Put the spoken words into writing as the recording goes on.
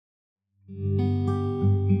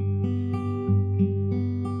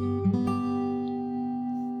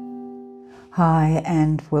Hi,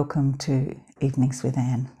 and welcome to Evenings with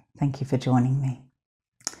Anne. Thank you for joining me.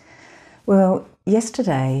 Well,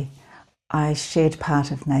 yesterday I shared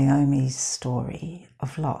part of Naomi's story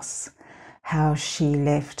of loss, how she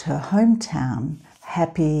left her hometown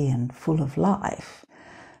happy and full of life,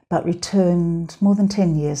 but returned more than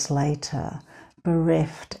 10 years later,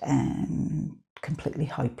 bereft and completely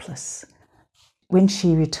hopeless. When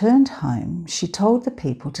she returned home, she told the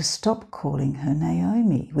people to stop calling her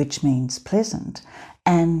Naomi, which means pleasant,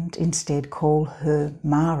 and instead call her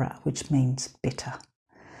Mara, which means bitter.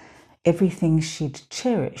 Everything she'd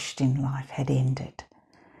cherished in life had ended.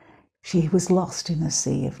 She was lost in a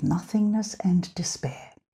sea of nothingness and despair.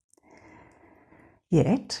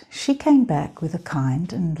 Yet she came back with a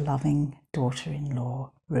kind and loving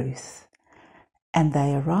daughter-in-law, Ruth, and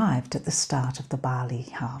they arrived at the start of the barley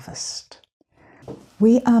harvest.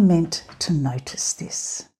 We are meant to notice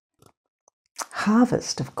this.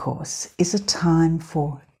 Harvest, of course, is a time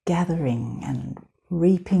for gathering and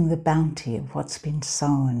reaping the bounty of what's been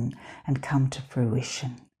sown and come to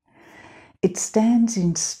fruition. It stands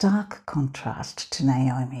in stark contrast to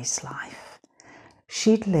Naomi's life.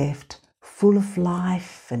 She'd left full of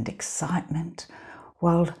life and excitement,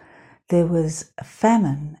 while there was a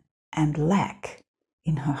famine and lack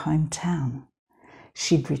in her hometown.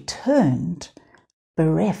 She'd returned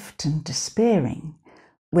bereft and despairing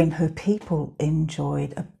when her people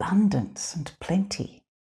enjoyed abundance and plenty.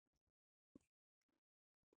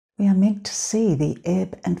 We are meant to see the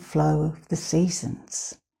ebb and flow of the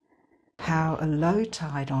seasons, how a low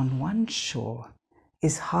tide on one shore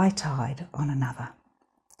is high tide on another.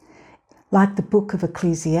 Like the book of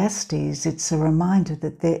Ecclesiastes, it's a reminder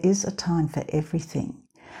that there is a time for everything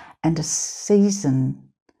and a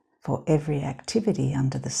season for every activity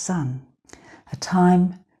under the sun. A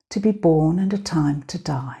time to be born and a time to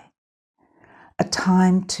die. A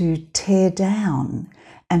time to tear down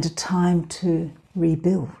and a time to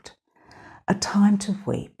rebuild. A time to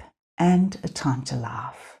weep and a time to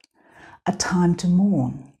laugh. A time to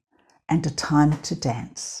mourn and a time to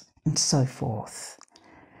dance, and so forth.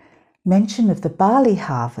 Mention of the barley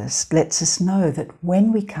harvest lets us know that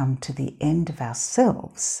when we come to the end of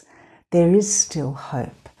ourselves, there is still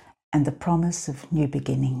hope and the promise of new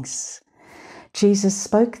beginnings. Jesus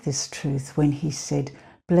spoke this truth when he said,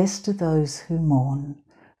 "Blessed are those who mourn,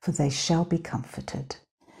 for they shall be comforted."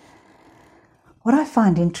 What I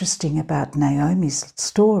find interesting about Naomi's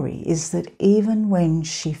story is that even when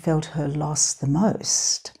she felt her loss the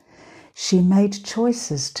most, she made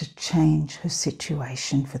choices to change her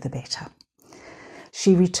situation for the better.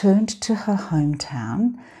 She returned to her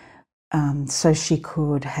hometown so she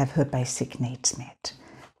could have her basic needs met,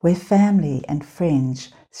 where family and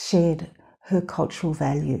friends shared her cultural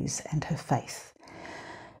values and her faith.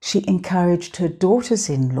 She encouraged her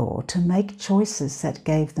daughters-in-law to make choices that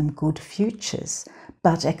gave them good futures,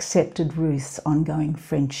 but accepted Ruth's ongoing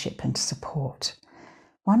friendship and support.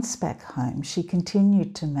 Once back home, she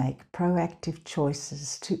continued to make proactive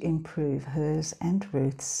choices to improve hers and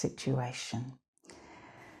Ruth's situation.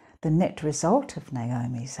 The net result of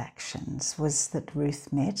Naomi's actions was that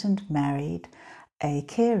Ruth met and married a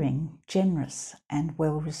caring, generous, and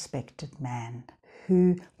well-respected man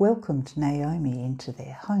who welcomed Naomi into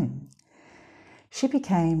their home. She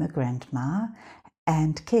became a grandma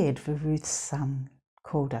and cared for Ruth's son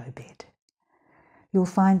called Obed. You'll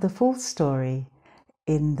find the full story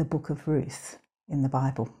in the book of Ruth in the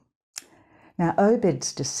Bible. Now,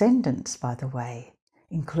 Obed's descendants, by the way,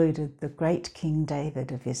 included the great King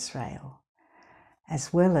David of Israel,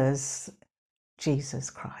 as well as Jesus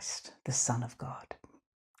Christ, the Son of God.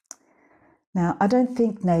 Now, I don't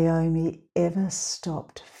think Naomi ever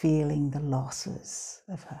stopped feeling the losses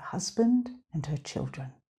of her husband and her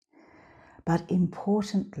children. But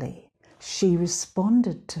importantly, she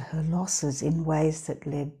responded to her losses in ways that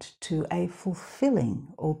led to a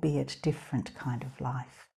fulfilling, albeit different kind of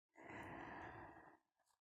life.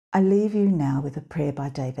 I leave you now with a prayer by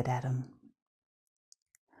David Adam.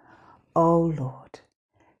 O Lord,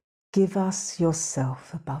 give us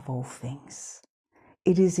yourself above all things.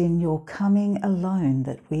 It is in your coming alone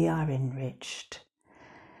that we are enriched.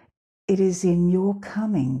 It is in your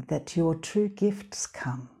coming that your true gifts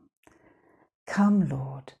come. Come,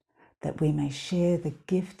 Lord, that we may share the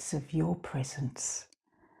gifts of your presence.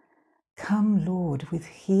 Come, Lord, with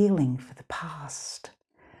healing for the past.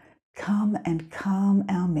 Come and calm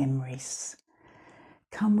our memories.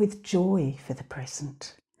 Come with joy for the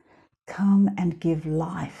present. Come and give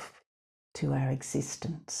life to our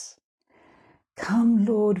existence. Come,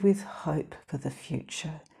 Lord, with hope for the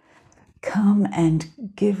future. Come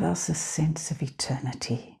and give us a sense of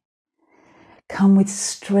eternity. Come with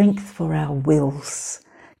strength for our wills.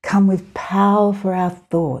 Come with power for our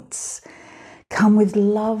thoughts. Come with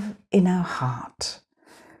love in our heart.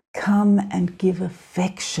 Come and give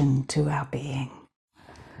affection to our being.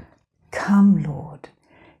 Come, Lord,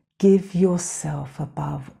 give yourself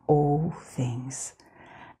above all things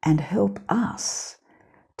and help us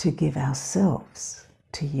to give ourselves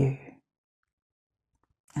to you.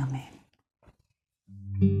 Amen.